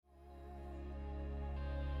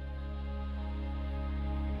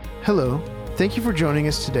Hello, thank you for joining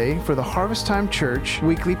us today for the Harvest Time Church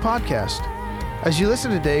weekly podcast. As you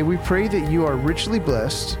listen today, we pray that you are richly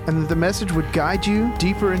blessed and that the message would guide you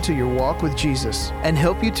deeper into your walk with Jesus and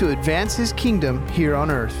help you to advance His kingdom here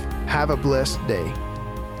on earth. Have a blessed day.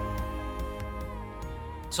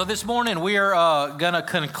 So this morning we are going to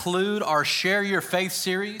conclude our Share Your Faith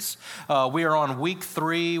series. We are on week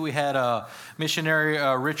 3. We had missionary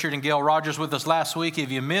Richard and Gail Rogers with us last week.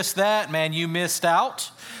 If you missed that, man, you missed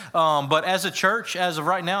out. But as a church, as of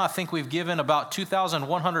right now, I think we've given about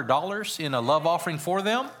 $2,100 in a love offering for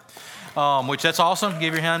them, which that's awesome.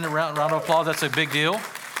 Give your hand a round of applause. That's a big deal.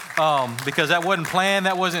 Because that wasn't planned,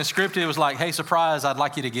 that wasn't scripted. It was like, hey, surprise, I'd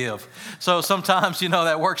like you to give. So sometimes,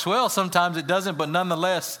 that works well. Sometimes it doesn't. But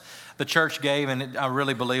nonetheless, the church gave, and I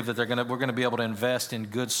really believe that we're going to be able to invest in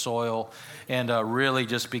good soil and really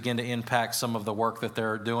just begin to impact some of the work that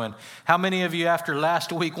they're doing. How many of you after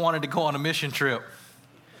last week wanted to go on a mission trip?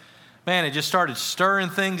 Man, it just started stirring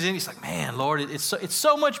things in. It's like, man, Lord, it's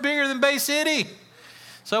so much bigger than Bay City.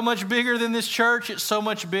 So much bigger than this church. It's so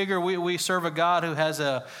much bigger. We serve a God who has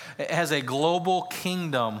a global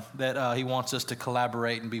kingdom that He wants us to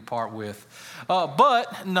collaborate and be part with.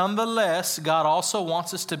 But nonetheless, God also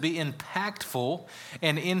wants us to be impactful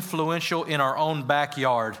and influential in our own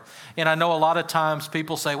backyard. And I know a lot of times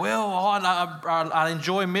people say, well, I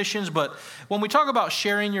enjoy missions, but when we talk about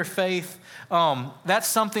sharing your faith, that's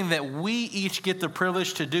something that we each get the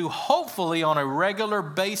privilege to do, hopefully on a regular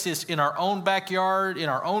basis in our own backyard,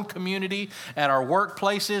 in our own community, at our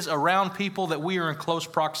workplaces, around people that we are in close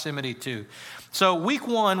proximity to. So week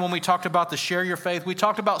 1, when we talked about the Share Your Faith, we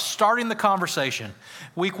talked about starting the conversation.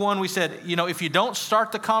 Week 1, we said, if you don't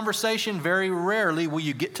start the conversation, very rarely will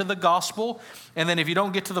you get to the gospel. And then if you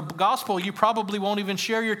don't get to the gospel, you probably won't even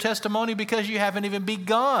share your testimony because you haven't even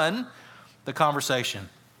begun the conversation.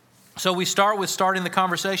 So we start with starting the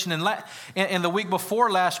conversation, and the week before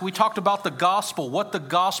last, we talked about the gospel, what the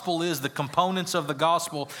gospel is, the components of the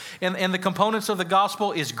gospel. And the components of the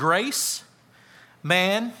gospel is grace,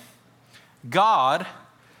 man, God,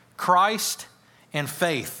 Christ, and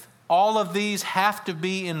faith. All of these have to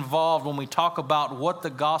be involved when we talk about what the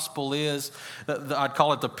gospel is. I'd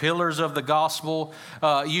call it the pillars of the gospel.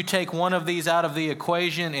 You take one of these out of the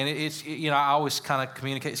equation, and it's I always kind of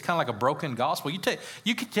communicate. It's kind of like a broken gospel.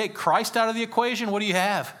 You could take Christ out of the equation. What do you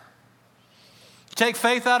have? You take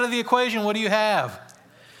faith out of the equation. What do you have?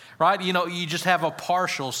 Right? You just have a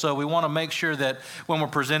partial. So we want to make sure that when we're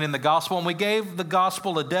presenting the gospel, and we gave the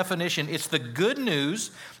gospel a definition, it's the good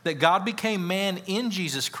news that God became man in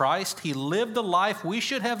Jesus Christ. He lived the life we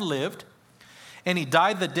should have lived, and He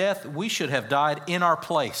died the death we should have died in our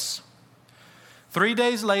place. 3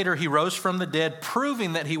 days later, He rose from the dead,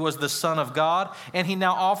 proving that He was the Son of God, and He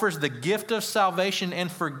now offers the gift of salvation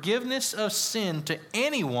and forgiveness of sin to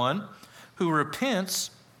anyone who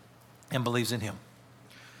repents and believes in Him.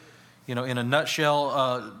 In a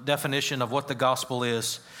nutshell definition of what the gospel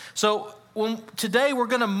is. So today we're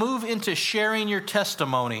going to move into sharing your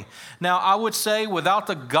testimony. Now, I would say without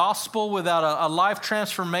the gospel, without a life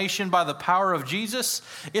transformation by the power of Jesus,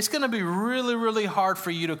 it's going to be really, really hard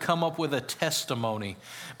for you to come up with a testimony,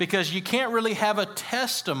 because you can't really have a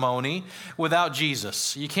testimony without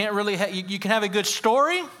Jesus. You can't really you can have a good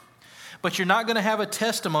story, but you're not going to have a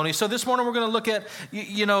testimony. So this morning we're going to look at,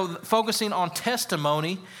 focusing on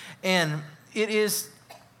testimony, and it is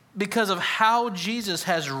because of how Jesus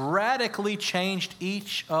has radically changed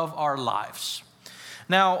each of our lives.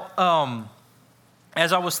 Now,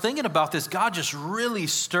 as I was thinking about this, God just really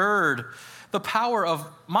stirred the power of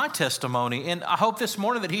my testimony, and I hope this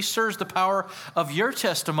morning that He stirs the power of your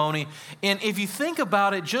testimony. And if you think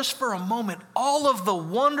about it just for a moment, all of the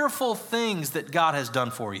wonderful things that God has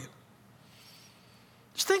done for you.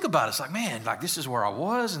 Just think about it. It's like, man, this is where I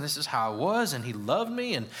was, and this is how I was, and He loved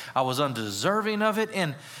me, and I was undeserving of it.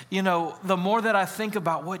 And, the more that I think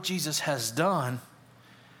about what Jesus has done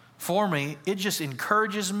for me, it just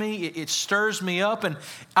encourages me. It stirs me up, and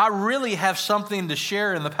I really have something to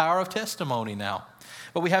share in the power of testimony now.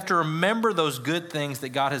 But we have to remember those good things that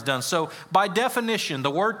God has done. So by definition,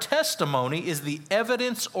 the word testimony is the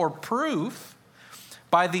evidence or proof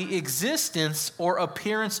by the existence or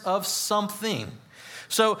appearance of something.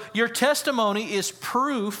 So your testimony is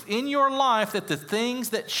proof in your life that the things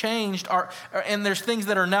that changed and there's things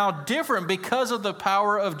that are now different because of the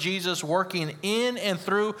power of Jesus working in and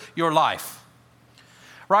through your life.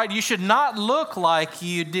 Right? You should not look like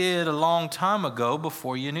you did a long time ago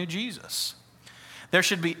before you knew Jesus. There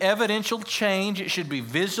should be evidential change. It should be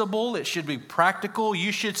visible. It should be practical.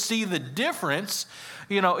 You should see the difference.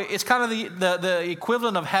 You know, it's kind of the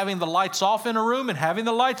equivalent of having the lights off in a room and having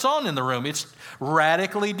the lights on in the room. It's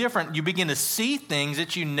radically different. You begin to see things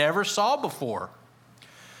that you never saw before.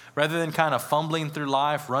 Rather than kind of fumbling through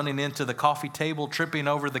life, running into the coffee table, tripping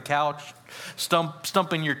over the couch,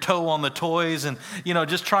 stumping your toe on the toys, and, you know,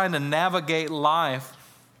 just trying to navigate life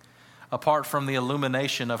apart from the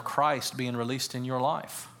illumination of Christ being released in your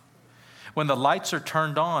life. When the lights are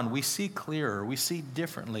turned on, we see clearer, we see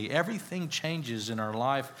differently. Everything changes in our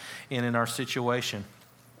life and in our situation.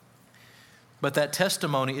 But that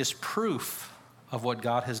testimony is proof of what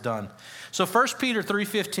God has done. So 1 Peter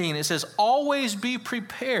 3:15, it says, always be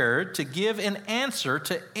prepared to give an answer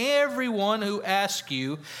to everyone who asks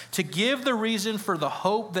you to give the reason for the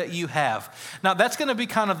hope that you have. Now, that's going to be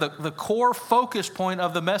kind of the core focus point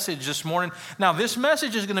of the message this morning. Now, this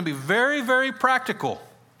message is going to be very, very practical.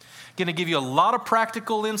 Going to give you a lot of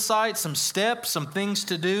practical insight, some steps, some things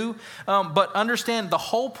to do. But understand the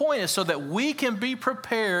whole point is so that we can be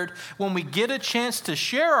prepared when we get a chance to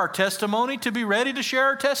share our testimony, to be ready to share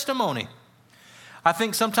our testimony. I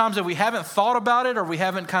think sometimes if we haven't thought about it or we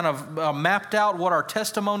haven't kind of mapped out what our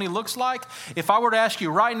testimony looks like, if I were to ask you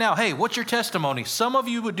right now, hey, what's your testimony? Some of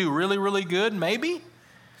you would do really, really good, maybe.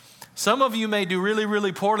 Some of you may do really,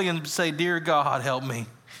 really poorly and say, dear God, help me.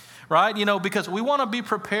 Right? You know, because we want to be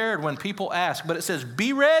prepared when people ask, but it says,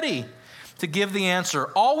 be ready to give the answer.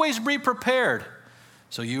 Always be prepared.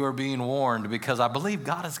 So you are being warned, because I believe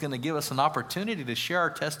God is going to give us an opportunity to share our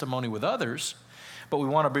testimony with others, but we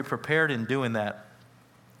want to be prepared in doing that.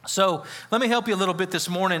 So let me help you a little bit this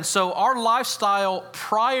morning. So our lifestyle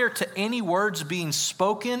prior to any words being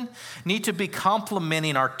spoken need to be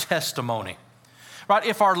complementing our testimony. Right?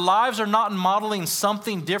 If our lives are not modeling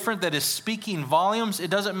something different that is speaking volumes, it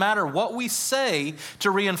doesn't matter what we say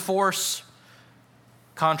to reinforce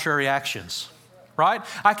contrary actions. Right?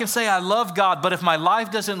 I can say I love God, but if my life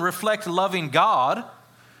doesn't reflect loving God,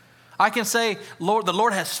 I can say, Lord, the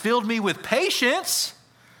Lord has filled me with patience,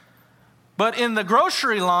 but in the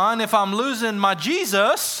grocery line, if I'm losing my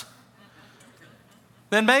Jesus,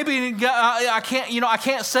 then maybe I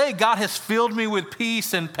can't say God has filled me with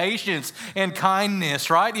peace and patience and kindness,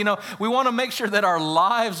 right? You know, we want to make sure that our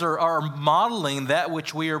lives are modeling that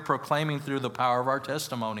which we are proclaiming through the power of our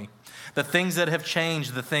testimony. The things that have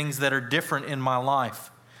changed, the things that are different in my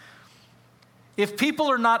life. If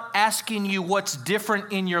people are not asking you what's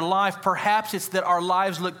different in your life, perhaps it's that our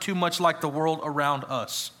lives look too much like the world around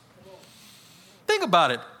us. Think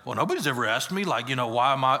about it. Well, nobody's ever asked me, like, you know,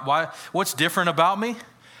 what's different about me?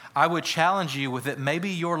 I would challenge you with it. Maybe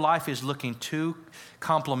your life is looking too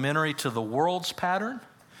complementary to the world's pattern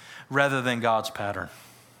rather than God's pattern.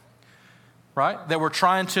 Right? That we're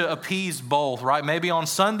trying to appease both, right? Maybe on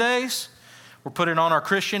Sundays, we're putting on our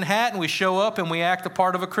Christian hat and we show up and we act the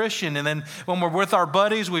part of a Christian. And then when we're with our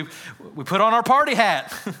buddies, we put on our party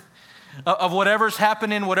hat. Of whatever's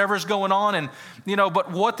happening, whatever's going on. And, you know,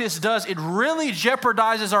 but what this does, it really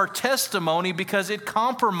jeopardizes our testimony because it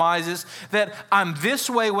compromises that I'm this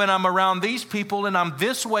way when I'm around these people and I'm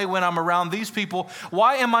this way when I'm around these people.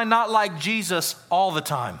 Why am I not like Jesus all the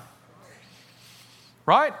time?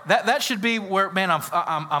 Right? That should be where, man,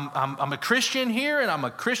 I'm a Christian here and I'm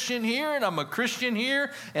a Christian here and I'm a Christian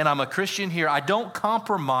here and I'm a Christian here. I don't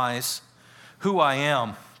compromise who I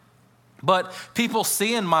am. But people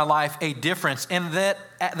see in my life a difference, and that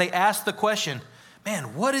they ask the question,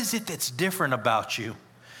 man, what is it that's different about you?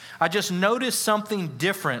 I just noticed something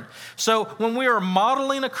different. So when we are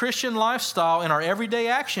modeling a Christian lifestyle in our everyday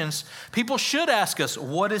actions, people should ask us,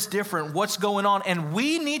 what is different? What's going on? And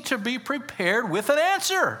we need to be prepared with an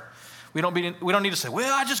answer. We don't need to say,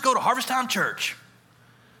 well, I just go to Harvest Time Church.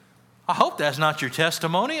 I hope that's not your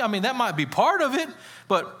testimony. I mean, that might be part of it,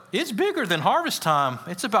 but it's bigger than Harvest Time.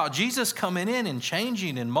 It's about Jesus coming in and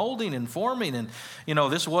changing and molding and forming. And, you know,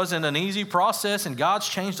 this wasn't an easy process, and God's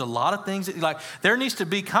changed a lot of things. Like, there needs to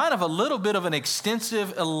be kind of a little bit of an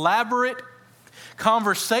extensive, elaborate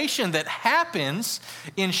conversation that happens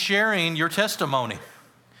in sharing your testimony.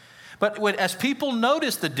 But as people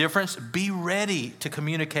notice the difference, be ready to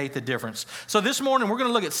communicate the difference. So this morning, we're going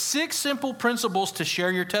to look at 6 simple principles to share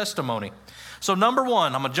your testimony. So number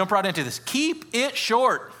 1, I'm going to jump right into this. Keep it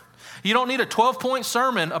short. You don't need a 12-point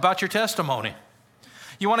sermon about your testimony.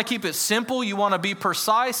 You want to keep it simple. You want to be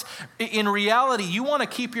precise. In reality, you want to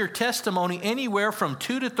keep your testimony anywhere from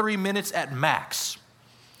 2 to 3 minutes at max.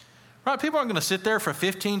 Right? People aren't going to sit there for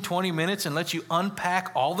 15, 20 minutes and let you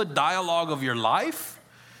unpack all the dialogue of your life.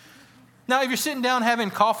 Now, if you're sitting down having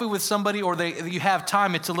coffee with somebody or you have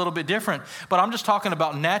time, it's a little bit different. But I'm just talking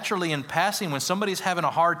about naturally in passing when somebody's having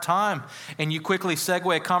a hard time and you quickly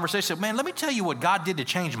segue a conversation. Man, let me tell you what God did to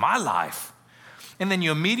change my life. And then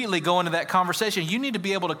you immediately go into that conversation. You need to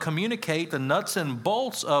be able to communicate the nuts and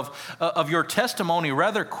bolts of your testimony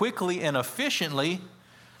rather quickly and efficiently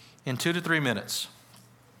in 2 to 3 minutes.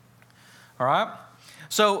 All right?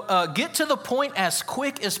 So get to the point as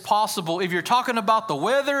quick as possible. If you're talking about the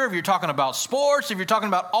weather, if you're talking about sports, if you're talking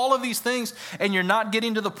about all of these things and you're not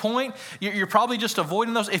getting to the point, you're probably just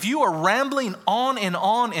avoiding those. If you are rambling on and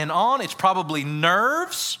on and on, it's probably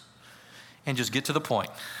nerves, and just get to the point.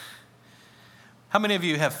 How many of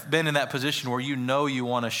you have been in that position where you know you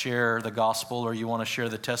want to share the gospel or you want to share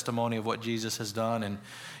the testimony of what Jesus has done, and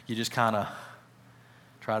you just kind of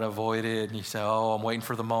try to avoid it, and you say, oh, I'm waiting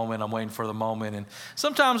for the moment, and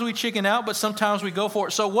sometimes we chicken out, but sometimes we go for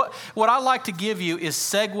it. So what I like to give you is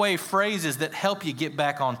segue phrases that help you get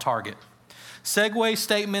back on target. Segue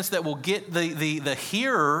statements that will get the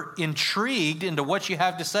hearer intrigued into what you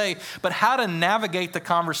have to say, but how to navigate the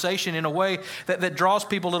conversation in a way that draws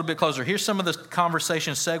people a little bit closer. Here's some of the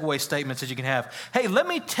conversation segue statements that you can have. Hey, let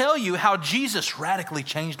me tell you how Jesus radically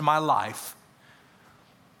changed my life.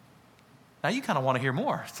 Now you kind of want to hear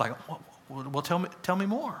more. It's like, well, tell me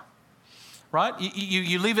more, right?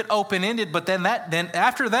 You leave it open-ended, but then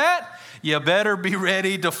after that, you better be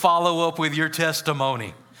ready to follow up with your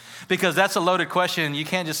testimony, because that's a loaded question. You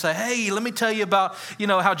can't just say, hey, let me tell you about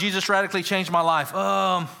how Jesus radically changed my life.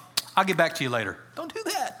 I'll get back to you later. Don't do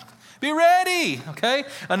that. Be ready. Okay.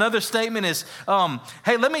 Another statement is,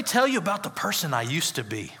 hey, let me tell you about the person I used to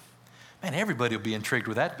be. Man, everybody will be intrigued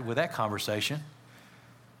with that conversation.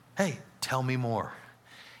 Hey, tell me more.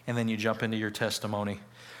 And then you jump into your testimony.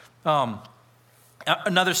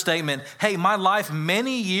 Another statement, hey, my life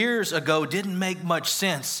many years ago didn't make much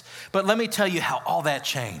sense, but let me tell you how all that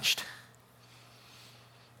changed.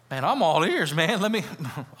 Man, I'm all ears, man.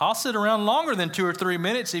 I'll sit around longer than 2 or 3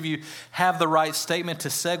 minutes if you have the right statement to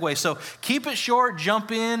segue. So keep it short,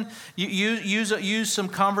 jump in, use some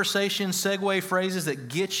conversation segue phrases that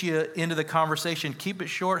get you into the conversation. Keep it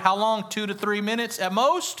short. How long? 2 to 3 minutes at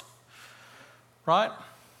most? Right?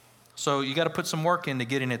 So you got to put some work into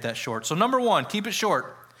getting it that short. So number 1, keep it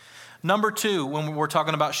short. Number 2, when we're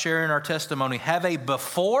talking about sharing our testimony, have a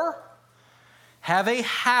before, have a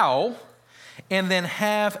how, and then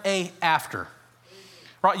have a after.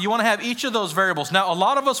 Right? You want to have each of those variables. Now, a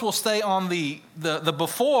lot of us will stay on the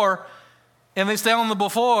before, and they stay on the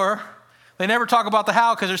before. They never talk about the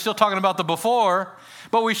how because they're still talking about the before.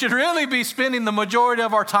 But we should really be spending the majority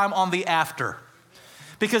of our time on the after.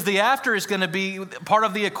 Because the after is going to be part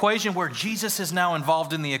of the equation where Jesus is now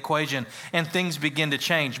involved in the equation and things begin to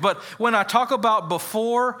change. But when I talk about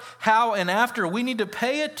before, how, and after, we need to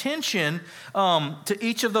pay attention to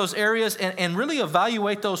each of those areas and really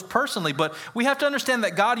evaluate those personally. But we have to understand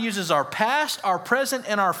that God uses our past, our present,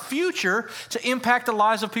 and our future to impact the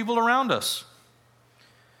lives of people around us.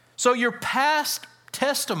 So your past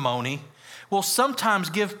testimony will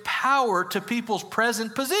sometimes give power to people's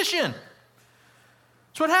present position.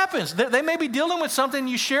 That's what happens. They may be dealing with something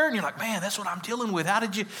you share, and you're like, man, that's what I'm dealing with. How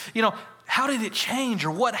did it change,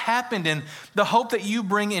 or what happened? And the hope that you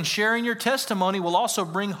bring in sharing your testimony will also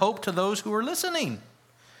bring hope to those who are listening.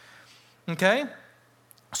 Okay?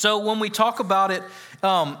 So when we talk about it,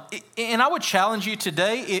 and I would challenge you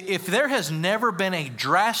today, if there has never been a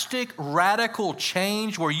drastic, radical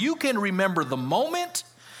change where you can remember the moment,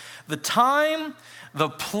 the time, the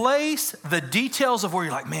place, the details of where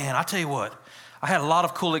you're like, man, I tell you what, I had a lot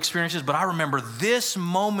of cool experiences, but I remember this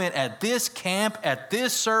moment at this camp, at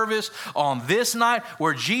this service, on this night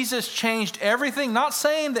where Jesus changed everything. Not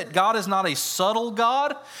saying that God is not a subtle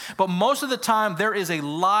God, but most of the time there is a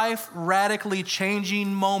life radically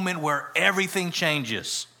changing moment where everything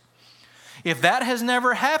changes. If that has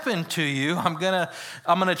never happened to you, I'm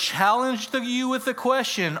gonna challenge you with the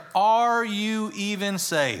question, are you even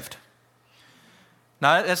saved?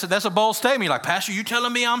 Now, that's a bold statement. You're like, Pastor, you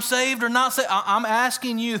telling me I'm saved or not saved? I'm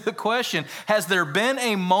asking you the question, has there been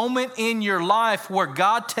a moment in your life where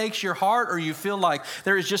God takes your heart, or you feel like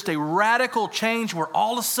there is just a radical change where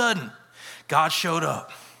all of a sudden God showed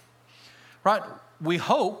up? Right? We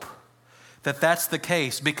hope that that's the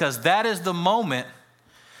case, because that is the moment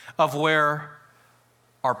of where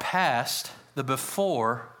our past, the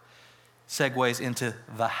before, segues into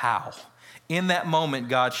the how. In that moment,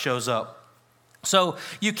 God shows up. So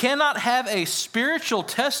you cannot have a spiritual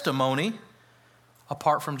testimony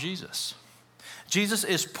apart from Jesus. Jesus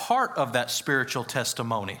is part of that spiritual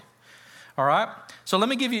testimony. All right? So let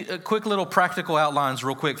me give you a quick little practical outlines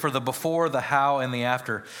real quick for the before, the how, and the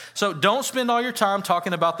after. So don't spend all your time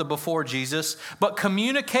talking about the before Jesus, but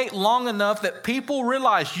communicate long enough that people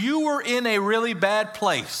realize you were in a really bad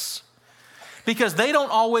place. Because they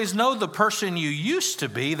don't always know the person you used to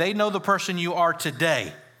be. They know the person you are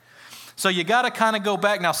today. So you got to kind of go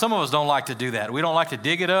back. Now, some of us don't like to do that. We don't like to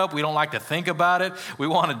dig it up. We don't like to think about it. We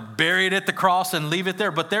want to bury it at the cross and leave it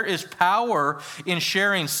there. But there is power in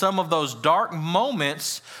sharing some of those dark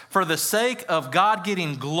moments for the sake of God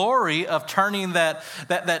getting glory, of turning that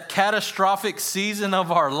catastrophic season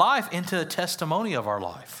of our life into a testimony of our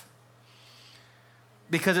life.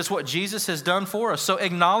 Because it's what Jesus has done for us. So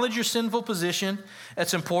acknowledge your sinful position.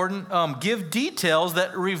 That's important. Give details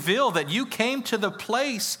that reveal that you came to the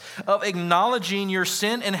place of acknowledging your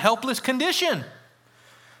sin and helpless condition.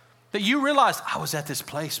 That you realized, I was at this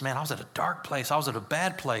place, man. I was at a dark place. I was at a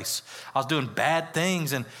bad place. I was doing bad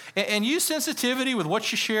things. And use sensitivity with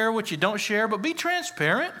what you share, what you don't share, but be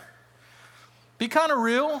transparent. Be kind of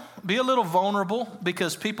real. Be a little vulnerable,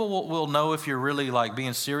 because people will know if you're really like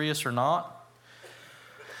being serious or not.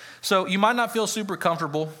 So you might not feel super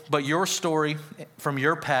comfortable, but your story from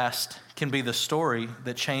your past can be the story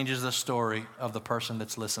that changes the story of the person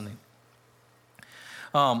that's listening.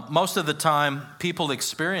 Most of the time, people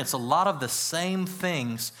experience a lot of the same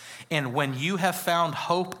things, and when you have found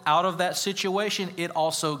hope out of that situation, it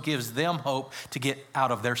also gives them hope to get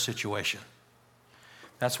out of their situation.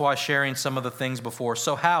 That's why sharing some of the things before.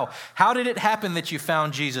 So how? How did it happen that you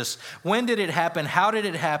found Jesus? When did it happen? How did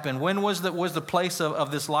it happen? When was the place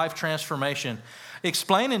of this life transformation?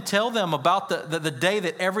 Explain and tell them about the day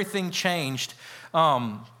that everything changed.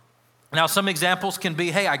 Now, some examples can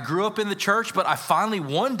be, hey, I grew up in the church, but I finally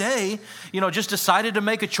one day, just decided to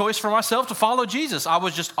make a choice for myself to follow Jesus. I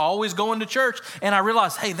was just always going to church, and I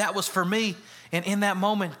realized, hey, that was for me. And in that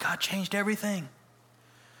moment, God changed everything.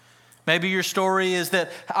 Maybe your story is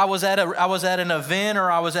that I was at an event, or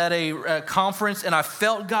I was at a conference, and I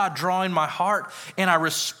felt God drawing my heart, and I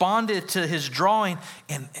responded to his drawing,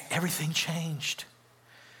 and everything changed.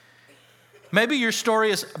 Maybe your story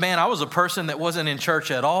is, man, I was a person that wasn't in church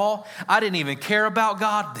at all. I didn't even care about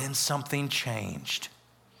God. Then something changed.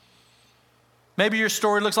 Maybe your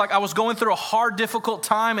story looks like I was going through a hard, difficult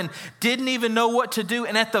time and didn't even know what to do.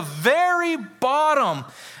 And at the very bottom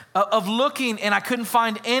of looking, and I couldn't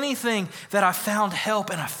find anything, that I found help,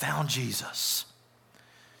 and I found Jesus.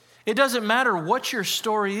 It doesn't matter what your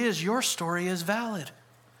story is valid.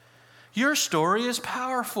 Your story is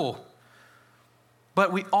powerful.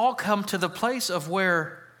 But we all come to the place of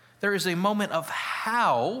where there is a moment of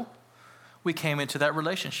how we came into that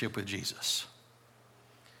relationship with Jesus.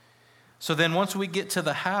 So then once we get to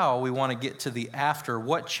the how, we want to get to the after.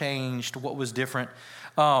 What changed? What was different?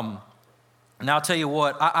 Now, I'll tell you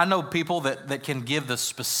what, I know people that can give the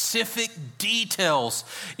specific details.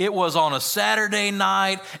 It was on a Saturday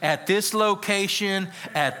night at this location,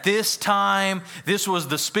 at this time. This was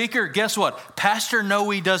the speaker. Guess what? Pastor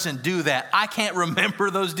Noe doesn't do that. I can't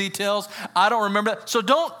remember those details. I don't remember that. So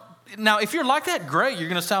now if you're like that, great. You're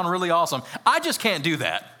going to sound really awesome. I just can't do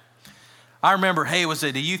that. I remember, hey, it was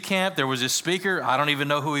at a youth camp. There was this speaker. I don't even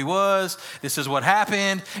know who he was. This is what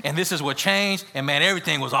happened, and this is what changed. And man,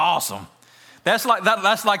 everything was awesome. That's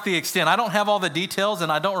like the extent. I don't have all the details,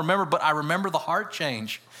 and I don't remember, but I remember the heart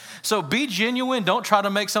change. So be genuine. Don't try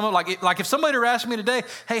to make someone like if somebody were asking me today,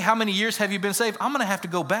 hey, how many years have you been saved? I'm going to have to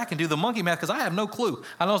go back and do the monkey math, because I have no clue.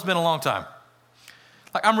 I know it's been a long time.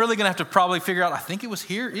 Like, I'm really going to have to probably figure out, I think it was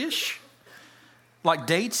here-ish. Like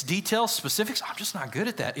dates, details, specifics. I'm just not good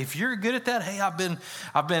at that. If you're good at that, hey,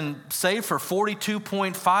 I've been saved for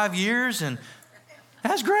 42.5 years, and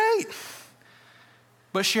that's great.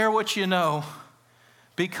 But share what you know.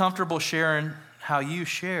 Be comfortable sharing how you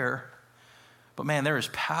share. But man, there is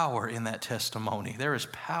power in that testimony. There is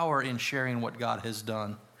power in sharing what God has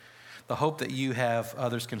done. The hope that you have,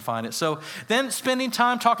 others can find it. So then spending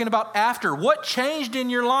time talking about after. What changed in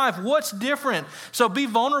your life? What's different? So be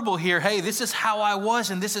vulnerable here. Hey, this is how I was,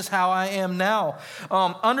 and this is how I am now.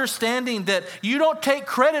 Understanding that you don't take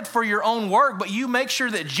credit for your own work, but you make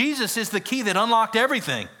sure that Jesus is the key that unlocked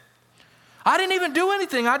everything. I didn't even do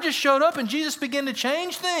anything. I just showed up, and Jesus began to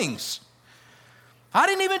change things. I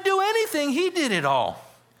didn't even do anything. He did it all.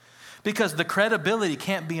 Because the credibility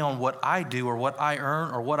can't be on what I do or what I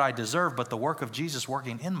earn or what I deserve, but the work of Jesus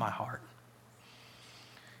working in my heart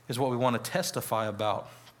is what we want to testify about.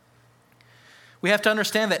 We have to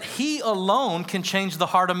understand that he alone can change the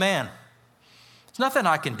heart of man. There's nothing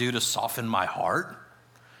I can do to soften my heart.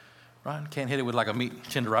 Right? Can't hit it with like a meat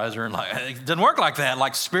tenderizer, and it doesn't work like that.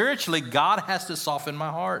 Like spiritually, God has to soften my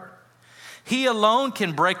heart. He alone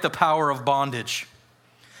can break the power of bondage.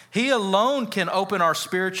 He alone can open our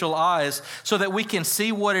spiritual eyes so that we can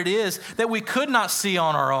see what it is that we could not see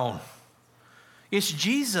on our own. It's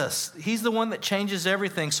Jesus. He's the one that changes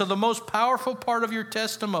everything. So the most powerful part of your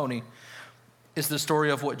testimony is the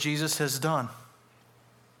story of what Jesus has done.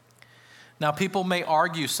 Now, people may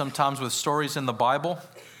argue sometimes with stories in the Bible,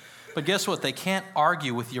 but guess what? They can't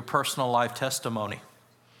argue with your personal life testimony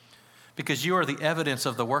because you are the evidence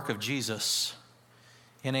of the work of Jesus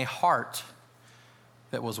in a heart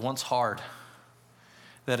that was once hard,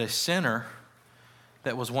 that a sinner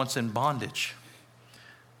that was once in bondage.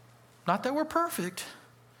 Not that we're perfect,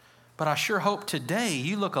 but I sure hope today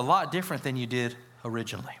you look a lot different than you did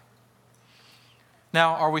originally.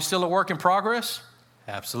 Now, are we still a work in progress?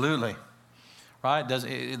 Absolutely. Right?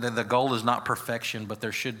 The goal is not perfection, but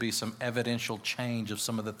there should be some evidential change of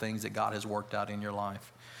some of the things that God has worked out in your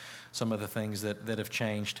life, some of the things that have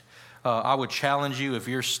changed. I would challenge you, if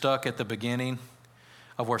you're stuck at the beginning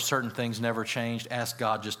of where certain things never changed, ask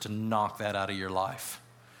God just to knock that out of your life.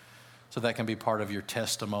 So that can be part of your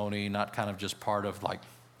testimony, not kind of just part of like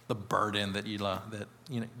the burden that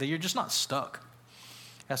that you're just not stuck.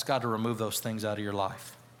 Ask God to remove those things out of your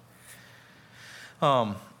life.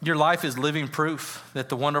 Your life is living proof that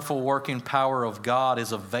the wonderful working power of God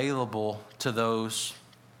is available to those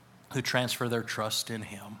who transfer their trust in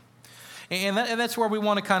Him. And that's where we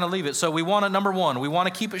want to kind of leave it. So we want to, number one, we want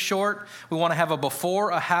to keep it short. We want to have a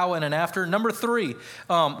before, a how, and an after. Number three,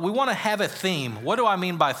 we want to have a theme. What do I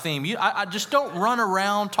mean by theme? I just don't run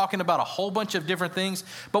around talking about a whole bunch of different things.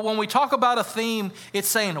 But when we talk about a theme, it's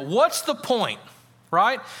saying, what's the point?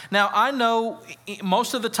 Right? Now, I know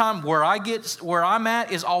most of the time where I'm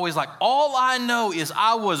at is always like, all I know is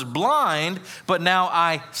I was blind, but now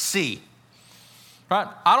I see. Right?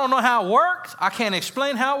 I don't know how it worked. I can't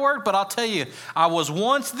explain how it worked, but I'll tell you, I was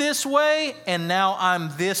once this way and now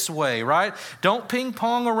I'm this way, right? Don't ping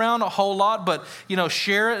pong around a whole lot, but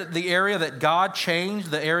share the area that God changed,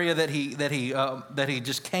 the area that he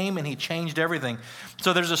just came and He changed everything.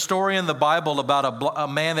 So there's a story in the Bible about a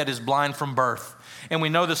man that is blind from birth. And we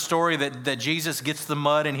know the story that Jesus gets the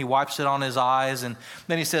mud and He wipes it on his eyes. And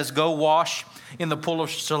then He says, go wash in the pool of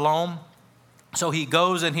Siloam. So he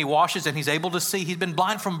goes and he washes and he's able to see. He's been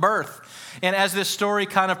blind from birth. And as this story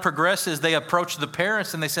kind of progresses, they approach the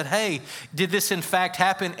parents and they said, hey, did this in fact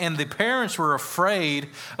happen? And the parents were afraid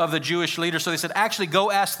of the Jewish leaders. So they said, actually,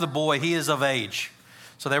 go ask the boy. He is of age.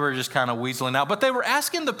 So they were just kind of weaseling out. But they were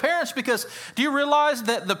asking the parents because do you realize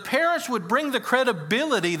that the parents would bring the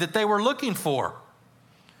credibility that they were looking for?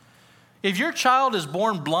 If your child is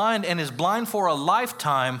born blind and is blind for a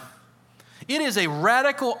lifetime, it is a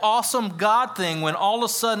radical, awesome God thing when all of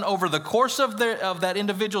a sudden over the course of that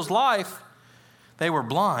individual's life, they were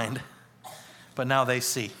blind, but now they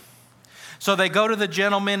see. So they go to the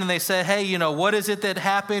gentleman and they say, hey, what is it that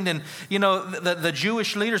happened? And, the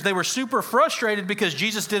Jewish leaders, they were super frustrated because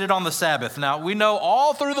Jesus did it on the Sabbath. Now, we know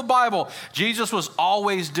all through the Bible, Jesus was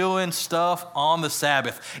always doing stuff on the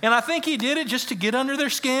Sabbath. And I think He did it just to get under their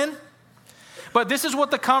skin. But this is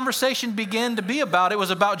what the conversation began to be about. It was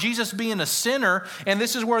about Jesus being a sinner, and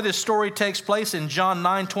this is where this story takes place in John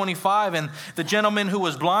 9:25. And the gentleman who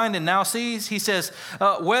was blind and now sees, he says,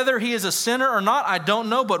 whether he is a sinner or not, I don't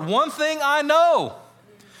know, but one thing I know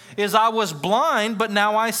is I was blind, but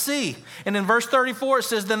now I see. And in verse 34 it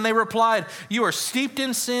says, then they replied, you are steeped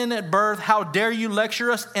in sin at birth, how dare you lecture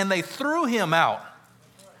us? And they threw him out.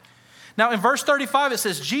 Now in verse 35 it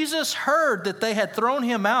says, Jesus heard that they had thrown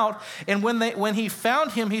him out, and when he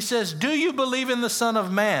found him, he says, do you believe in the Son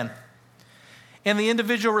of Man? And the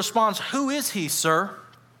individual responds, who is he, sir?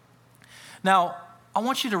 Now, I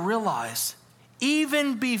want you to realize,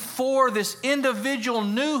 even before this individual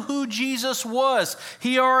knew who Jesus was,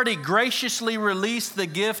 He already graciously released the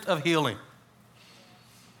gift of healing.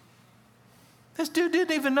 This dude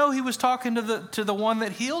didn't even know he was talking to the one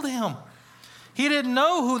that healed him. He didn't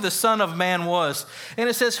know who the Son of Man was. And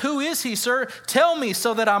it says, who is he, sir? Tell me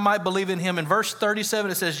so that I might believe in him. In verse 37,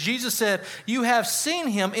 it says, Jesus said, you have seen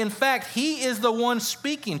him. In fact, he is the one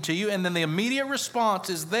speaking to you. And then the immediate response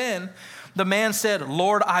is then the man said,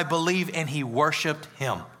 Lord, I believe, and he worshiped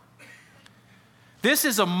him. This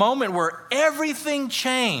is a moment where everything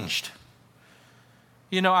changed.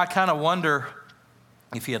 I kind of wonder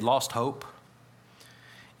if he had lost hope.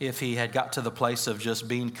 If he had got to the place of just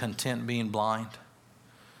being content, being blind.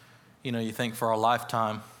 You think for a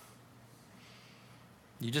lifetime,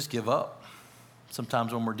 you just give up.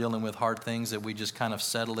 Sometimes when we're dealing with hard things that we just kind of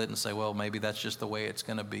settle it and say, well, maybe that's just the way it's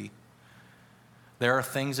going to be. There are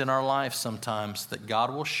things in our life sometimes that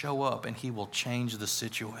God will show up and He will change the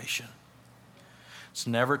situation. It's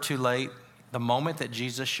never too late. The moment that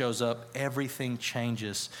Jesus shows up, everything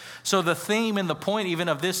changes. So the theme and the point even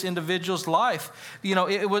of this individual's life,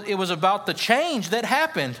 it was about the change that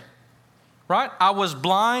happened, right? I was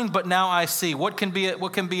blind, but now I see. What can be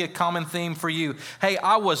a common theme for you? Hey,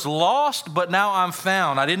 I was lost, but now I'm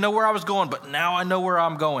found. I didn't know where I was going, but now I know where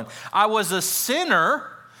I'm going. I was a sinner,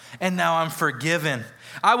 and now I'm forgiven.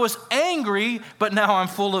 I was angry, but now I'm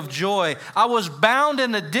full of joy. I was bound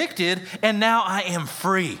and addicted, and now I am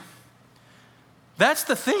free. That's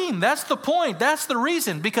the theme. That's the point. That's the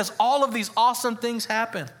reason, because all of these awesome things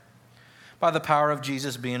happen by the power of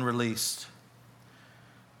Jesus being released.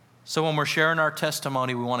 So when we're sharing our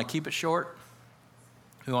testimony, we want to keep it short.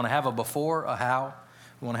 We want to have a before, a how.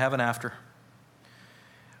 We want to have an after.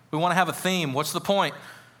 We want to have a theme. What's the point?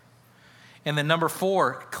 And then number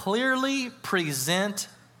 4, clearly present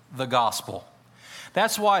the gospel.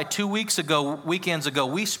 That's why 2 weekends ago,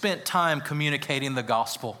 we spent time communicating the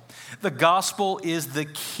gospel. The gospel is the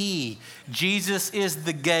key. Jesus is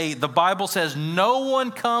the gate. The Bible says, no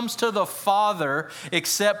one comes to the Father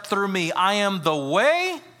except through me. I am the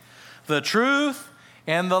way, the truth,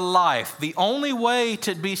 and the life. The only way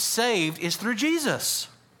to be saved is through Jesus.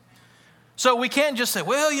 So we can't just say,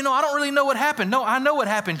 well, I don't really know what happened. No, I know what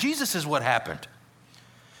happened. Jesus is what happened.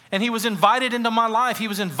 And he was invited into my life. He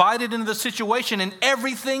was invited into the situation, and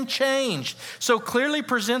everything changed. So clearly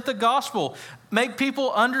present the gospel. Make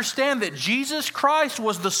people understand that Jesus Christ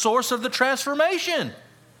was the source of the transformation.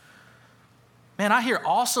 Man, I hear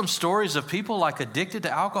awesome stories of people like addicted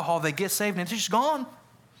to alcohol. They get saved and it's just gone.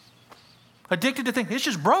 Addicted to things. It's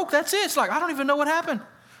just broke. That's it. It's like, I don't even know what happened.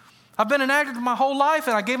 I've been an addict my whole life,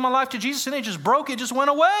 and I gave my life to Jesus, and it just broke. It just went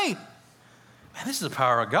away. Man, this is the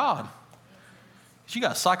power of God. You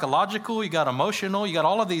got psychological, you got emotional, you got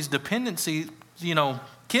all of these dependency,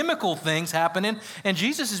 chemical things happening, and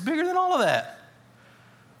Jesus is bigger than all of that.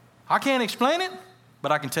 I can't explain it,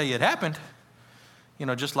 but I can tell you it happened.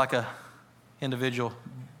 Just like a individual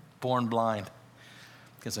born blind.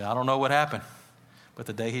 You can say, I don't know what happened, but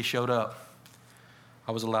the day he showed up,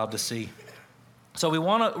 I was allowed to see. So we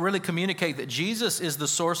want to really communicate that Jesus is the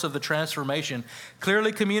source of the transformation.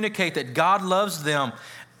 Clearly communicate that God loves them,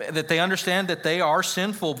 that they understand that they are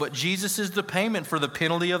sinful, but Jesus is the payment for the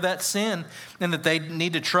penalty of that sin, and that they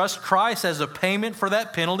need to trust Christ as a payment for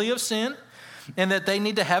that penalty of sin, and that they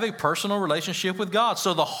need to have a personal relationship with God.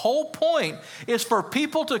 So the whole point is for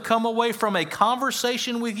people to come away from a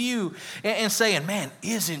conversation with you and saying, man,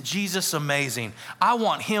 isn't Jesus amazing? I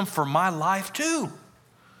want him for my life too.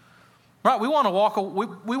 Right, we want to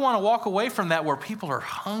walk away from that where people are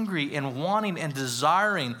hungry and wanting and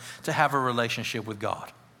desiring to have a relationship with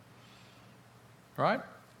God. Right?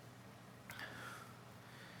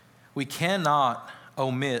 We cannot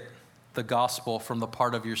omit the gospel from the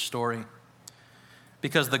part of your story,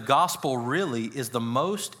 because the gospel really is the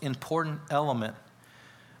most important element.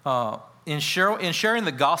 In sharing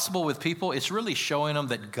the gospel with people, it's really showing them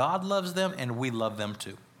that God loves them and we love them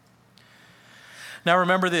too. Now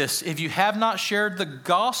remember this, if you have not shared the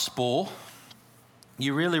gospel,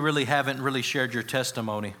 you really haven't really shared your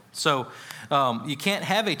testimony. So you can't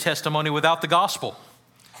have a testimony without the gospel.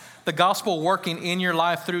 The gospel working in your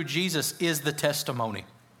life through Jesus is the testimony.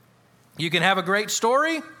 You can have a great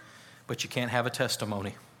story, but you can't have a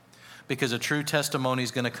testimony, because a true testimony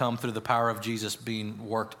is going to come through the power of Jesus being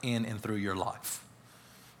worked in and through your life.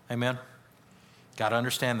 Amen? Got to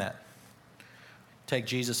understand that. Take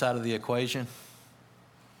Jesus out of the equation,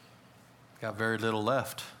 got very little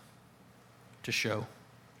left to show.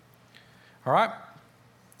 All right?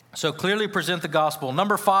 So clearly present the gospel.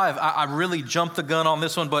 Number 5, I really jumped the gun on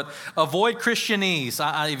this one, but avoid Christianese.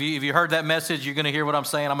 If you heard that message, you're going to hear what I'm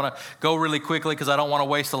saying. I'm going to go really quickly because I don't want to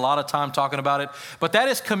waste a lot of time talking about it. But that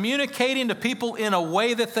is communicating to people in a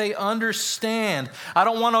way that they understand. I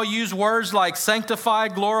don't want to use words like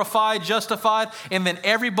sanctified, glorified, justified, and then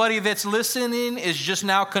everybody that's listening is just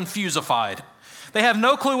now confusified. They have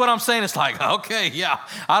no clue what I'm saying. It's like, okay, yeah,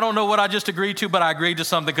 I don't know what I just agreed to, but I agreed to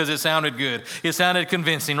something because it sounded good. It sounded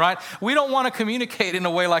convincing, right? We don't want to communicate in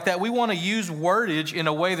a way like that. We want to use wordage in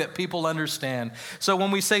a way that people understand. So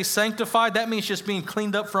when we say sanctified, that means just being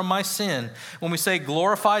cleaned up from my sin. When we say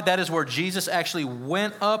glorified, that is where Jesus actually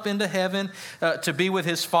went up into heaven to be with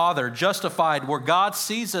his Father. Justified, where God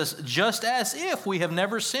sees us just as if we have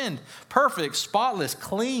never sinned. Perfect, spotless,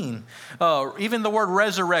 clean. Even the word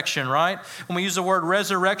resurrection, right? When we use the word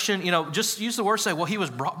resurrection, just use the word, say, well, he was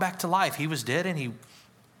brought back to life. He was dead and he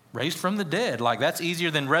raised from the dead. Like, that's easier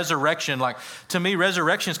than resurrection. Like, to me,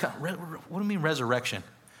 resurrection is kind of, what do you mean resurrection?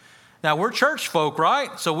 Now, we're church folk,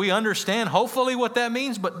 right? So we understand hopefully what that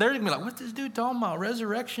means, but they're going to be like, what's this dude talking about?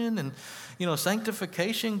 Resurrection and,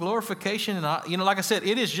 sanctification, glorification. And, like I said,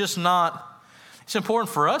 it is just not, it's important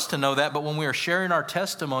for us to know that, but when we are sharing our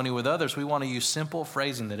testimony with others, we want to use simple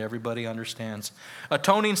phrasing that everybody understands.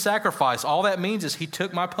 Atoning sacrifice, all that means is he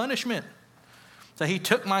took my punishment. So he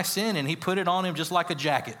took my sin and he put it on him just like a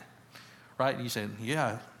jacket, right? You say,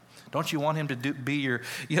 yeah. Don't you want him to be your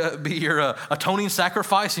atoning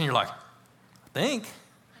sacrifice? And you're like, I think,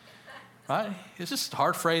 right? It's just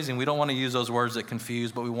hard phrasing. We don't want to use those words that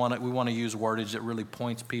confuse, but we want to use wordage that really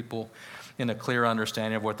points people in a clear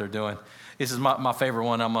understanding of what they're doing. This is my favorite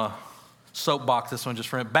one. I'm a soapbox this one just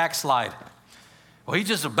for him. Backslide. Well, he's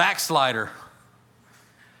just a backslider.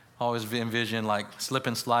 Always envision like slip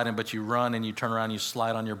and sliding, but you run and you turn around and you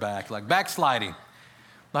slide on your back, like backsliding.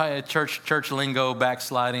 Church lingo,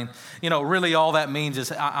 backsliding. Really all that means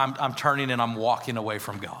is I'm turning and I'm walking away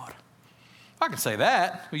from God. I can say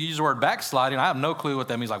that. We use the word backsliding. I have no clue what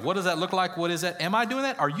that means. Like, what does that look like? What is that? Am I doing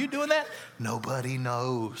that? Are you doing that? Nobody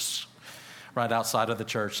knows. Right outside of the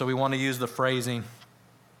church. So we want to use the phrasing.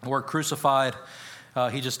 The word crucified,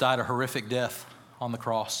 he just died a horrific death on the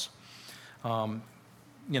cross. Does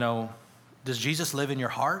Jesus live in your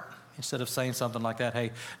heart? Instead of saying something like that,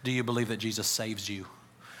 hey, do you believe that Jesus saves you?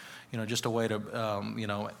 Just a way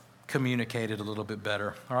to, communicate it a little bit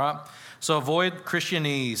better, all right? So avoid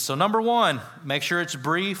Christianese. So number 1, make sure it's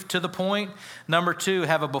brief, to the point. Number 2,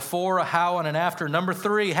 have a before, a how, and an after. Number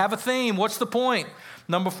 3, have a theme. What's the point?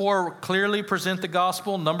 Number 4, clearly present the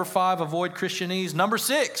gospel. Number 5, avoid Christianese. Number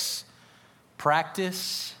 6,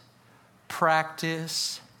 practice,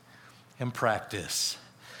 and practice.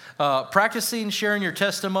 Practicing sharing your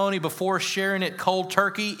testimony before sharing it cold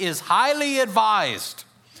turkey is highly advised.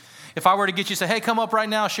 If I were to get you to say, hey, come up right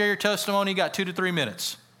now, share your testimony, you got 2 to 3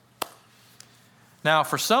 minutes. Now,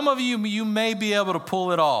 for some of you, you may be able to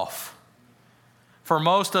pull it off. For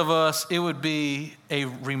most of us, it would be a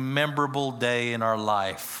rememberable day in our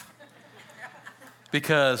life.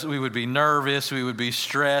 Because we would be nervous, we would be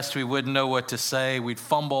stressed, we wouldn't know what to say, we'd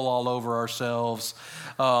fumble all over ourselves.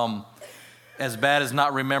 As bad as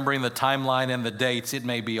not remembering the timeline and the dates, it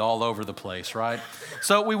may be all over the place, right?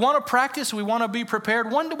 So we want to practice, we want to be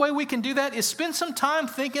prepared. One way we can do that is spend some time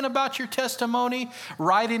thinking about your testimony,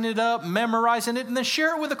 writing it up, memorizing it, and then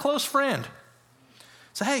share it with a close friend.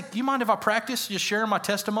 So, hey, do you mind if I practice just sharing my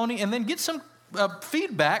testimony? And then get some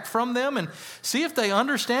feedback from them and see if they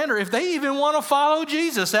understand or if they even want to follow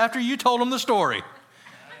Jesus after you told them the story.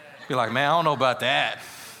 Be like, man, I don't know about that.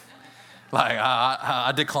 Like,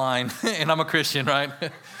 I decline, and I'm a Christian, right?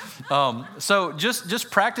 So just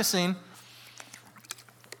practicing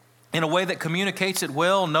in a way that communicates it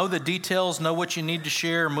well, know the details, know what you need to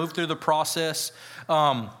share, move through the process,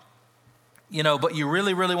 but you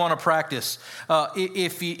really, really want to practice.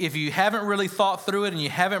 If you haven't really thought through it and you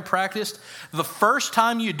haven't practiced, the first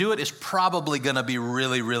time you do it is probably going to be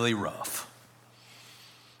really, really rough.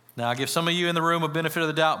 Now, I give some of you in the room a benefit of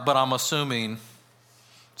the doubt, but I'm assuming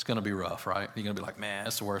it's going to be rough, right? You're going to be like, man,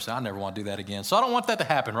 that's the worst. I never want to do that again. So I don't want that to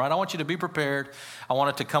happen, right? I want you to be prepared. I want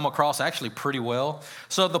it to come across actually pretty well.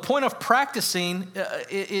 So the point of practicing,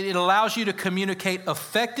 it allows you to communicate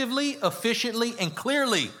effectively, efficiently, and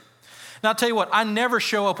clearly. Now, I'll tell you what, I never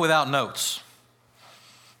show up without notes.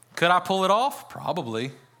 Could I pull it off?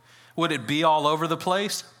 Probably. Would it be all over the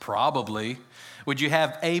place? Probably. Would you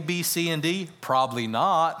have A, B, C, and D? Probably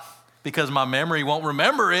not, because my memory won't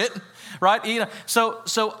remember it. Right? So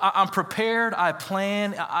I'm prepared, I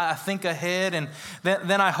plan, I think ahead, and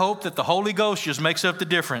then I hope that the Holy Ghost just makes up the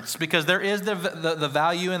difference, because there is the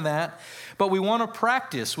value in that. But we want to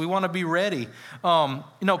practice. We want to be ready.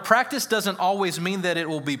 Practice doesn't always mean that it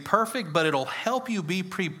will be perfect, but it'll help you be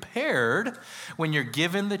prepared when you're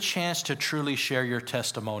given the chance to truly share your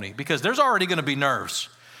testimony, because there's already going to be nerves.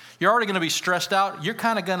 You're already going to be stressed out. You're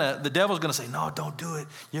kind of the devil's going to say, no, don't do it.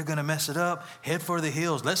 You're going to mess it up. Head for the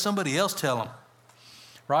hills. Let somebody else tell them,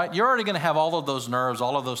 right? You're already going to have all of those nerves,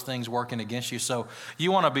 all of those things working against you. So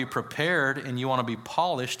you want to be prepared, and you want to be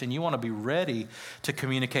polished, and you want to be ready to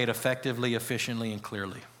communicate effectively, efficiently, and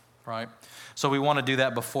clearly, right? So we want to do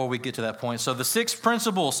that before we get to that point. So the 6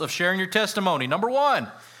 principles of sharing your testimony. Number 1,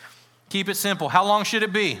 keep it simple. How long should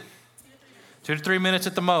it be? 2 to 3 minutes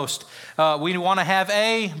at the most. We want to have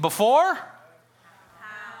a before,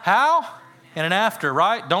 how, and an after,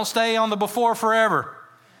 right? Don't stay on the before forever.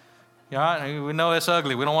 Right? We know it's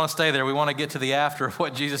ugly. We don't want to stay there. We want to get to the after of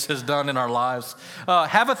what Jesus has done in our lives.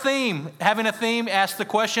 Have a theme. Having a theme, ask the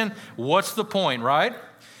question, what's the point, right?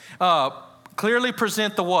 Clearly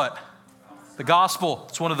present the what? The gospel.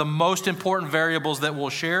 It's one of the most important variables that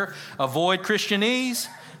we'll share. Avoid Christianese.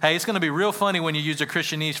 Hey, it's going to be real funny when you use a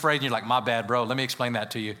Christianese phrase and you're like, my bad, bro. Let me explain that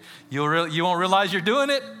to you. You won't realize you're doing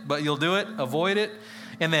it, but you'll do it. Avoid it.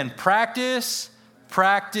 And then practice,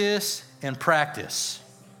 practice, and practice.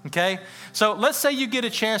 Okay? So let's say you get a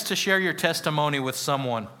chance to share your testimony with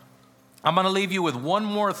someone. I'm going to leave you with one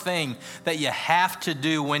more thing that you have to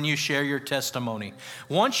do when you share your testimony.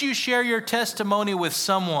 Once you share your testimony with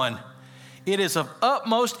someone, it is of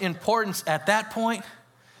utmost importance at that point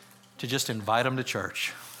to just invite them to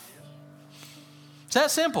church. It's that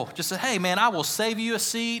simple. Just say, hey, man, I will save you a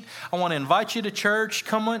seat. I want to invite you to church.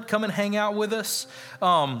 Come and hang out with us.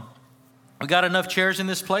 We got enough chairs in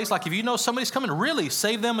this place. Like if you know somebody's coming, really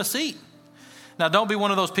save them a seat. Now, don't be one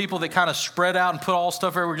of those people that kind of spread out and put all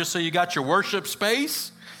stuff everywhere just so you got your worship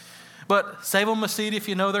space. But save them a seat if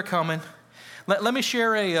you know they're coming. Let me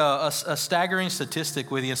share a staggering statistic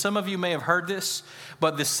with you. And some of you may have heard this,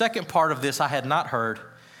 but the second part of this I had not heard.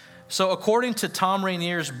 So according to Tom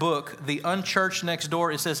Rainier's book, The Unchurched Next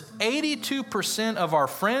Door, it says 82% of our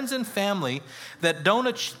friends and family that don't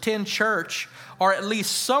attend church are at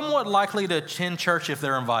least somewhat likely to attend church if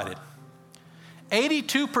they're invited.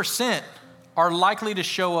 82% are likely to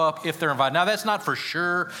show up if they're invited. Now, that's not for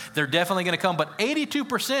sure. They're definitely going to come, but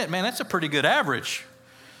 82%, man, that's a pretty good average.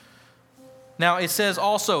 Now, it says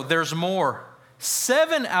also, there's more.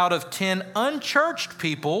 7 out of 10 unchurched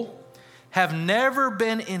people have never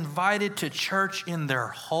been invited to church in their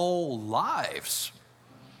whole lives.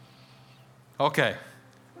 Okay,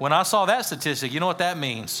 when I saw that statistic, you know what that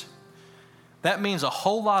means? That means a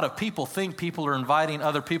whole lot of people think people are inviting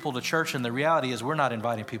other people to church, and the reality is we're not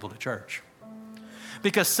inviting people to church.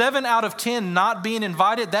 Because 7 out of 10 not being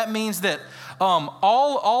invited, that means that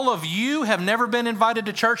all of you have never been invited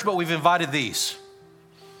to church, but we've invited these.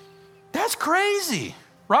 That's crazy.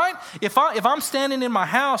 Right? If I'm standing in my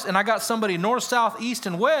house and I got somebody north, south, east,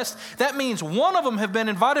 and west, that means one of them have been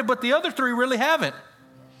invited, but the other 3 really haven't.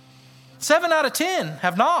 7 out of 10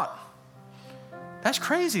 have not. That's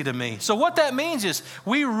crazy to me. So what that means is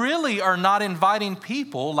we really are not inviting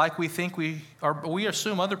people like we think we are. We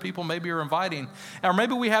assume other people maybe are inviting. Or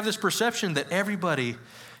maybe we have this perception that everybody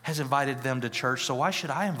has invited them to church, so why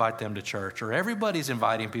should I invite them to church? Or everybody's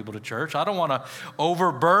inviting people to church. I don't want to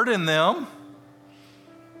overburden them.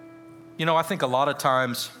 You know, I think a lot of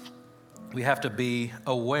times we have to be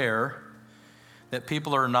aware that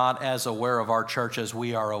people are not as aware of our church as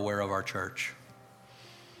we are aware of our church.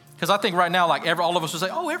 Because I think right now, like all of us would say,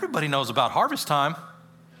 oh, everybody knows about Harvest Time.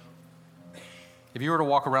 If you were to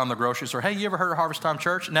walk around the grocery store, hey, you ever heard of Harvest Time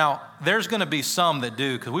Church? Now, there's going to be some that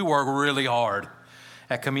do, because we work really hard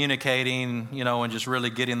at communicating, you know, and just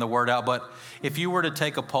really getting the word out. But if you were to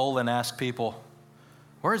take a poll and ask people,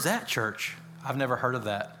 where's that church? I've never heard of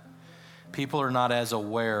that. People are not as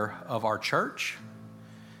aware of our church,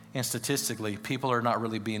 and statistically, people are not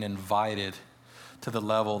really being invited to the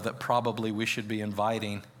level that probably we should be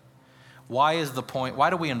inviting. Why is the point?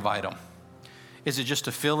 Why do we invite them? Is it just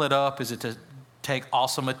to fill it up? Is it to take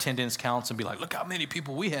awesome attendance counts and be like, look how many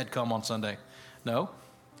people we had come on Sunday? No.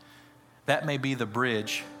 That may be the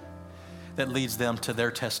bridge that leads them to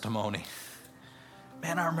their testimony.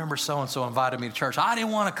 Man, I remember so-and-so invited me to church. I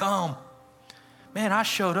didn't want to come. Man, I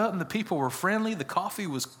showed up and the people were friendly. The coffee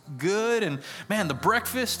was good. And man, the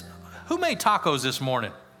breakfast. Who made tacos this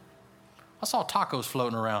morning? I saw tacos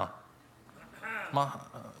floating around.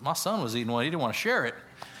 My son was eating one. He didn't want to share it.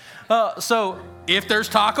 So if there's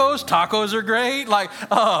tacos, tacos are great. Like,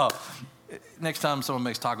 next time someone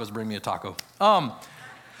makes tacos, bring me a taco.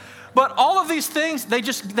 But all of these things,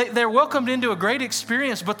 they're welcomed into a great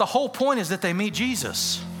experience. But the whole point is that they meet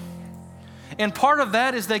Jesus. And part of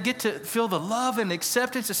that is they get to feel the love and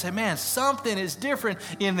acceptance and say, man, something is different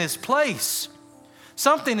in this place.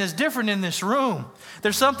 Something is different in this room.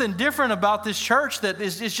 There's something different about this church that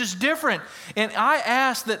is just different. And I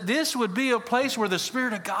ask that this would be a place where the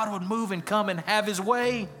Spirit of God would move and come and have His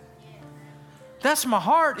way. That's my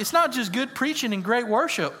heart. It's not just good preaching and great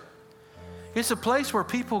worship. It's a place where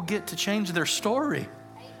people get to change their story.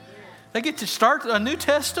 They get to start a new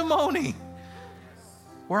testimony.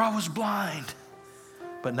 Where I was blind,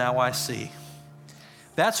 but now I see.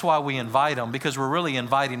 That's why we invite them, because we're really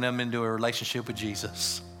inviting them into a relationship with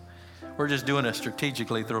Jesus. We're just doing it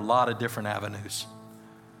strategically through a lot of different avenues.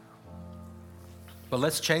 But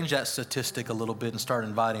let's change that statistic a little bit and start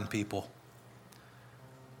inviting people.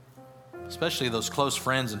 Especially those close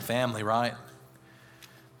friends and family, right?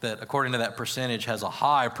 That according to that percentage has a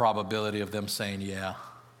high probability of them saying yeah.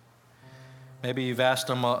 Maybe you've asked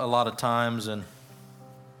them a lot of times and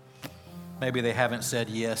maybe they haven't said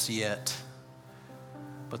yes yet,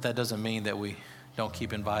 but that doesn't mean that we don't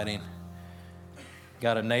keep inviting.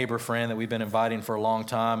 got a neighbor friend that we've been inviting for a long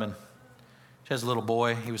time, and she has a little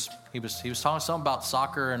boy. He was talking something about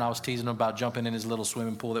soccer, and I was teasing him about jumping in his little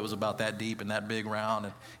swimming pool that was about that deep and that big round.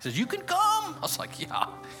 And he says, "You can come." I was like, "Yeah,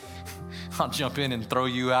 I'll jump in and throw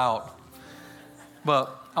you out."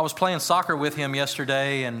 But I was playing soccer with him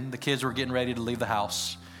yesterday, and the kids were getting ready to leave the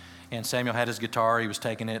house. And Samuel had his guitar. He was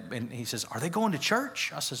taking it, and he says, "Are they going to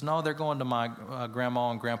church?" I says, "No, they're going to my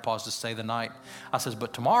grandma and grandpa's to stay the night." I says,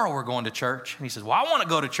 "But tomorrow we're going to church." And he says, "Well, I want to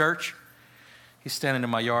go to church." He's standing in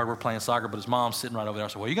my yard. We're playing soccer, but his mom's sitting right over there. I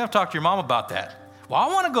said, "Well, you got to talk to your mom about that." "Well, I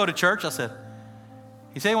want to go to church." I said,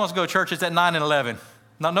 "He said he wants to go to church. It's at 9 and 11.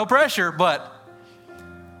 No pressure, but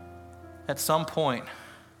at some point,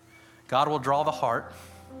 God will draw the heart.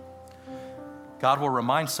 God will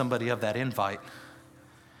remind somebody of that invite.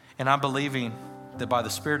 And I'm believing that by the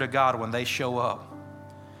Spirit of God, when they show up,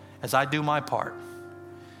 as I do my part,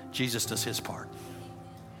 Jesus does his part.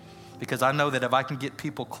 Because I know that if I can get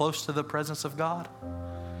people close to the presence of God,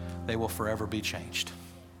 they will forever be changed.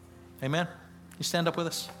 Amen? You stand up with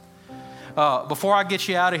us? Before I get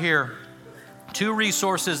you out of here, 2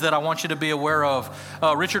 resources that I want you to be aware of.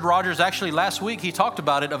 Richard Rogers, actually last week, he talked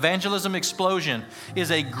about it. Evangelism Explosion is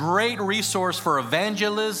a great resource for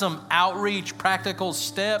evangelism, outreach, practical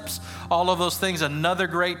steps, all of those things. Another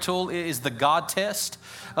great tool is the God Test.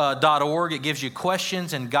 .org. It gives you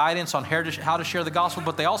questions and guidance on how to share the gospel,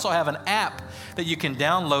 but they also have an app that you can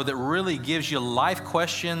download that really gives you life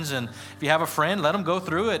questions. And if you have a friend, let them go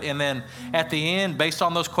through it. And then at the end, based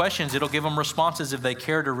on those questions, it'll give them responses if they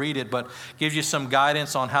care to read it, but gives you some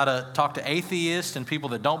guidance on how to talk to atheists and people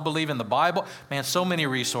that don't believe in the Bible. Man, so many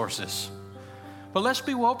resources. But let's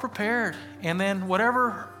be well prepared. And then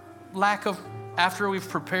whatever lack of, after we've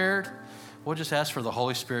prepared, we'll just ask for the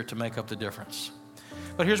Holy Spirit to make up the difference.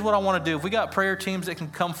 But here's what I want to do. If we got prayer teams that can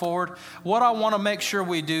come forward, what I want to make sure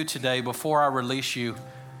we do today before I release you,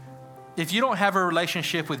 if you don't have a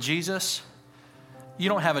relationship with Jesus, you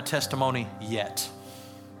don't have a testimony yet.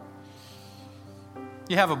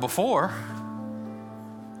 You have a before,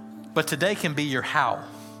 but today can be your how.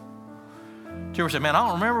 Do you ever say, "Man, I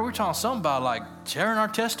don't remember, we were talking something about like sharing our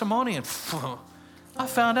testimony, and I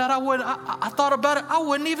found out I thought about it, I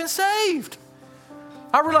wasn't even saved.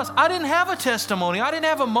 I realized I didn't have a testimony. I didn't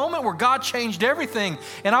have a moment where God changed everything.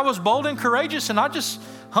 And I was bold and courageous, and I just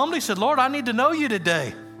humbly said, "Lord, I need to know you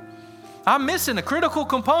today. I'm missing a critical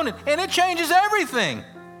component, and it changes everything."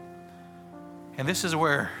 And this is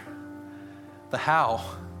where the how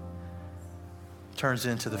turns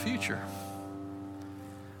into the future.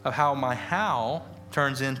 Of how my how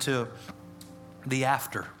turns into the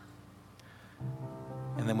after.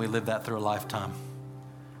 And then we live that through a lifetime.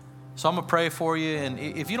 So I'm going to pray for you, and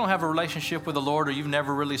if you don't have a relationship with the Lord, or you've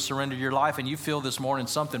never really surrendered your life, and you feel this morning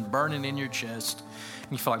something burning in your chest,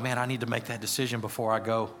 and you feel like, "Man, I need to make that decision before I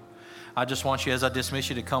go," I just want you, as I dismiss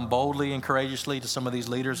you, to come boldly and courageously to some of these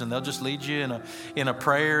leaders, and they'll just lead you in a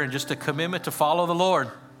prayer and just a commitment to follow the Lord.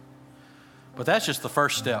 But that's just the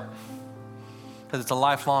first step, because it's a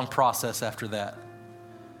lifelong process after that.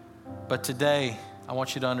 But today, I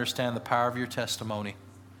want you to understand the power of your testimony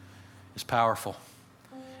is powerful.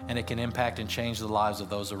 And it can impact and change the lives of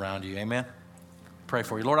those around you. Amen? Pray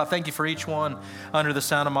for you. Lord, I thank you for each one under the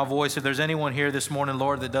sound of my voice. If there's anyone here this morning,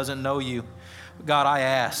 Lord, that doesn't know you, God, I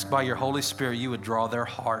ask by your Holy Spirit you would draw their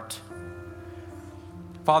heart.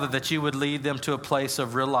 Father, that you would lead them to a place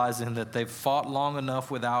of realizing that they've fought long enough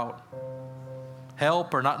without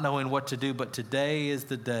help or not knowing what to do, but today is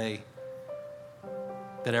the day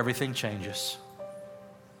that everything changes.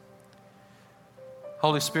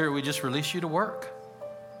 Holy Spirit, we just release you to work.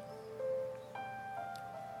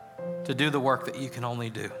 To do the work that you can only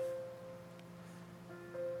do.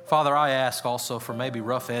 Father, I ask also for maybe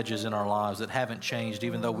rough edges in our lives that haven't changed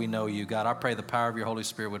even though we know you. God, I pray the power of your Holy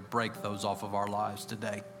Spirit would break those off of our lives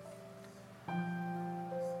today.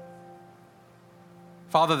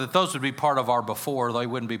 Father, that those would be part of our before, they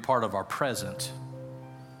wouldn't be part of our present.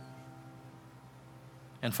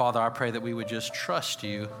 And Father, I pray that we would just trust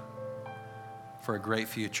you for a great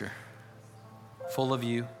future, full of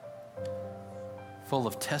you, full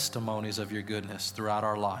of testimonies of your goodness throughout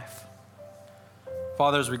our life.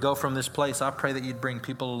 Father, as we go from this place, I pray that you'd bring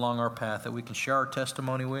people along our path that we can share our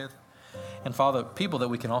testimony with. And Father, people that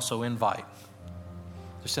we can also invite,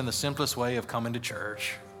 just in the simplest way of coming to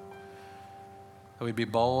church. That we'd be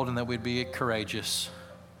bold and that we'd be courageous.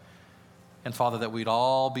 And Father, that we'd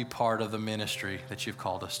all be part of the ministry that you've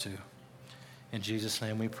called us to. In Jesus'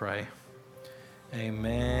 name we pray.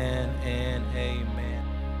 Amen and amen.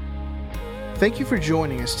 Thank you for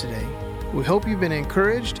joining us today. We hope you've been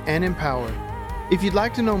encouraged and empowered. If you'd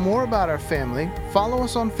like to know more about our family, follow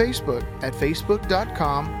us on Facebook at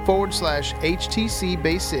facebook.com/HTC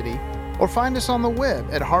Bay City or find us on the web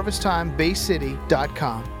at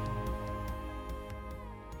harvesttimebaycity.com.